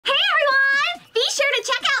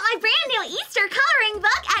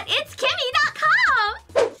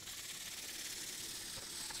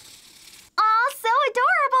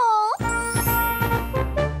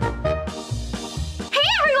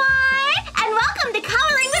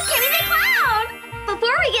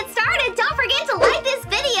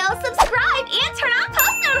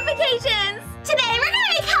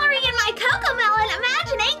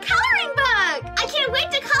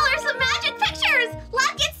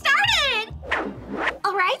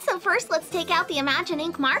take out the Imagine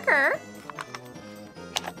ink marker.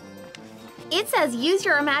 It says use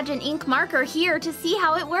your Imagine ink marker here to see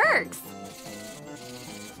how it works.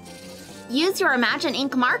 Use your Imagine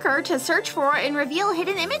ink marker to search for and reveal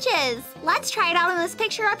hidden images. Let's try it out in this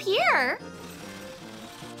picture up here.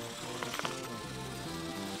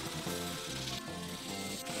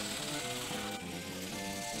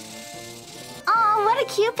 Oh, what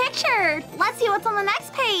a cute picture! Let's see what's on the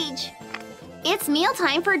next page. It's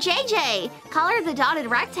mealtime for JJ. Color the dotted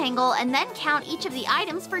rectangle and then count each of the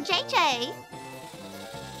items for JJ.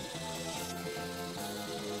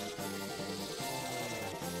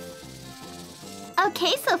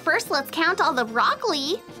 Okay, so first let's count all the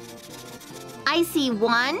broccoli. I see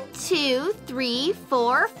 1, 2, 3,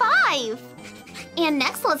 4, 5. And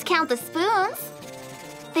next let's count the spoons.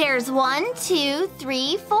 There's 1, 2,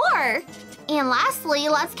 3, 4. And lastly,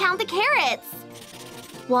 let's count the carrots.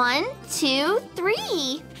 1, 2,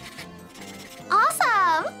 3.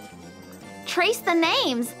 Awesome! Trace the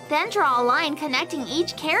names, then draw a line connecting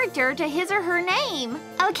each character to his or her name.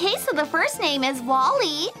 Okay, so the first name is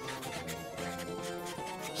Wally.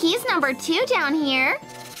 He's number 2 down here.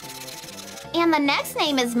 And the next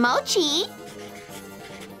name is Mochi.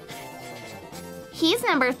 He's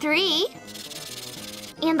number 3.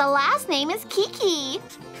 And the last name is Kiki.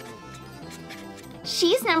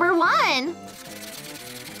 She's number 1.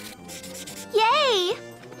 Yay!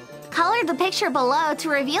 Color the picture below to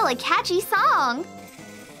reveal a catchy song.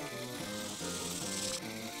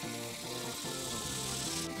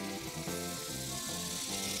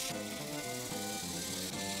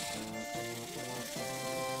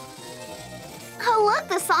 Oh look,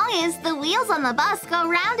 the song is "The wheels on the bus go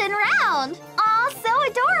round and round." Aw, so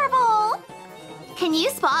adorable! Can you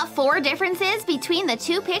spot 4 differences between the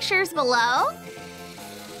 2 pictures below?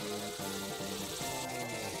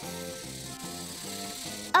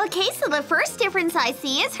 Okay, so the first difference I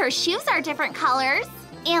see is her shoes are different colors.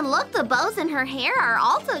 And look, the bows in her hair are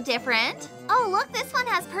also different. Oh, look, this one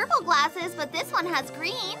has purple glasses, but this one has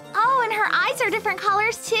green. Oh, and her eyes are different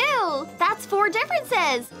colors too. That's 4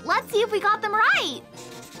 differences. Let's see if we got them right.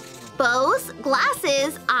 Bows,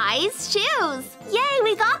 glasses, eyes, shoes. Yay,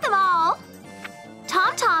 we got them all.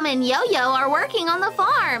 Tom Tom and Yo-Yo are working on the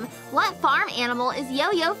farm. What farm animal is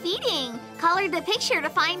Yo-Yo feeding? Color the picture to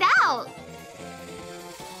find out.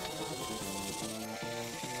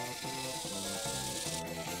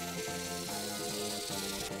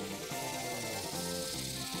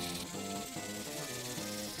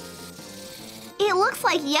 It looks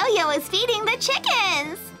like Yo-Yo is feeding the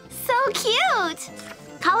chickens! So cute!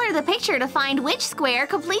 Color the picture to find which square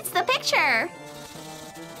completes the picture.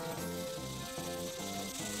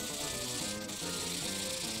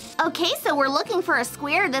 Okay, so we're looking for a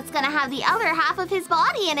square that's gonna have the other half of his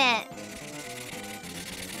body in it.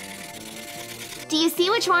 Do you see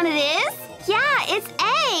which one it is? Yeah, it's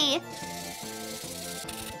A!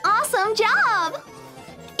 Awesome job!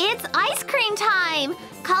 It's ice cream time!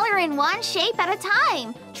 Color in one shape at a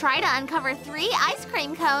time. Try to uncover 3 ice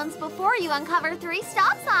cream cones before you uncover 3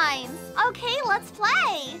 stop signs. Okay, let's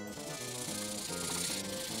play.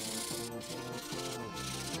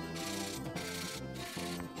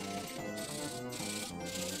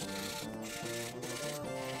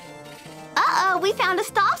 Uh-oh, we found a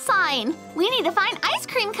stop sign. We need to find ice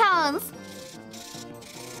cream cones.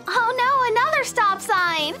 Oh no, another stop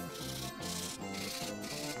sign.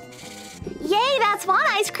 Yay, that's 1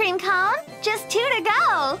 ice cream cone. Just 2 to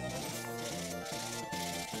go.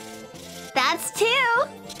 That's 2.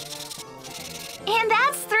 And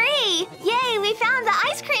that's 3. Yay, we found the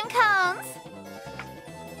ice cream cones.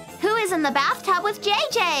 Who is in the bathtub with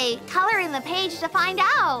JJ? Color in the page to find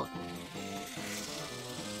out.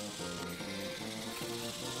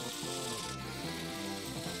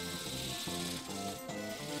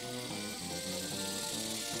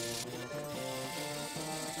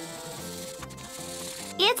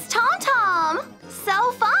 It's Tom Tom!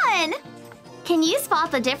 So fun! Can you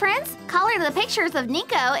spot the difference? Color the pictures of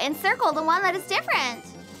Nico and circle the one that is different.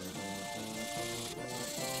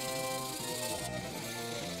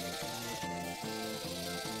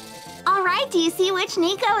 Alright, do you see which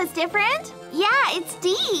Nico is different? Yeah, it's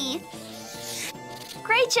D.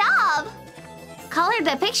 Great job! Color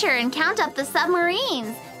the picture and count up the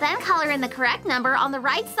submarines. Then color in the correct number on the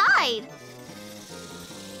right side.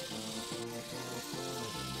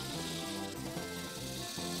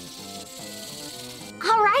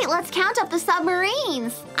 Alright, let's count up the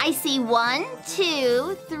submarines. I see 1,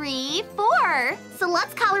 2, 3, 4. So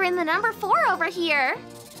let's color in the number 4 over here.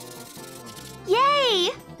 Yay!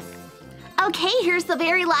 Okay, here's the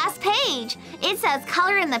very last page. It says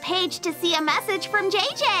color in the page to see a message from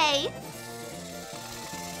JJ.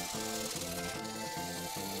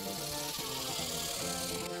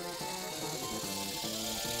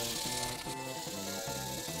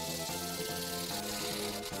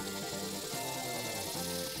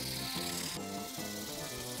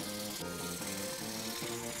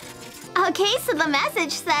 Okay, so the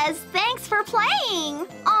message says, thanks for playing.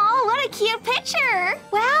 Oh, what a cute picture.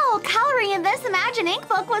 Wow, coloring in this Imagine Ink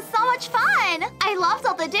book was so much fun. I loved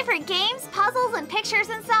all the different games, puzzles, and pictures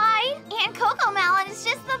inside. And Cocomelon is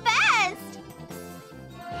just the best.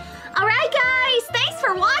 Alright guys, thanks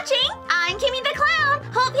for watching. I'm Kimmi the Clown.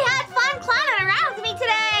 Hope you had fun clowning around with me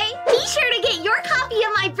today. Be sure to get your copy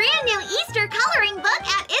of my brand new Easter coloring book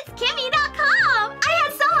at itskimmi.com. I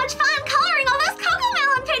had so much fun coloring all those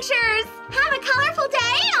Cocomelon pictures. Have a colorful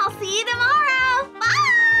day and I'll see you tomorrow.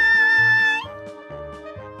 Bye!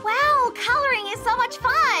 Wow, coloring is so much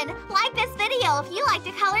fun. Like this video if you like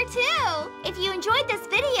to color too. If you enjoyed this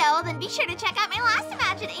video, then be sure to check out my last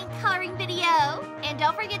Imagine Ink coloring video. And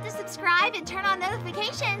don't forget to subscribe and turn on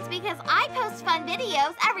notifications because I post fun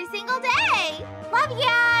videos every single day. Love you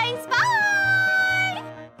guys. Bye!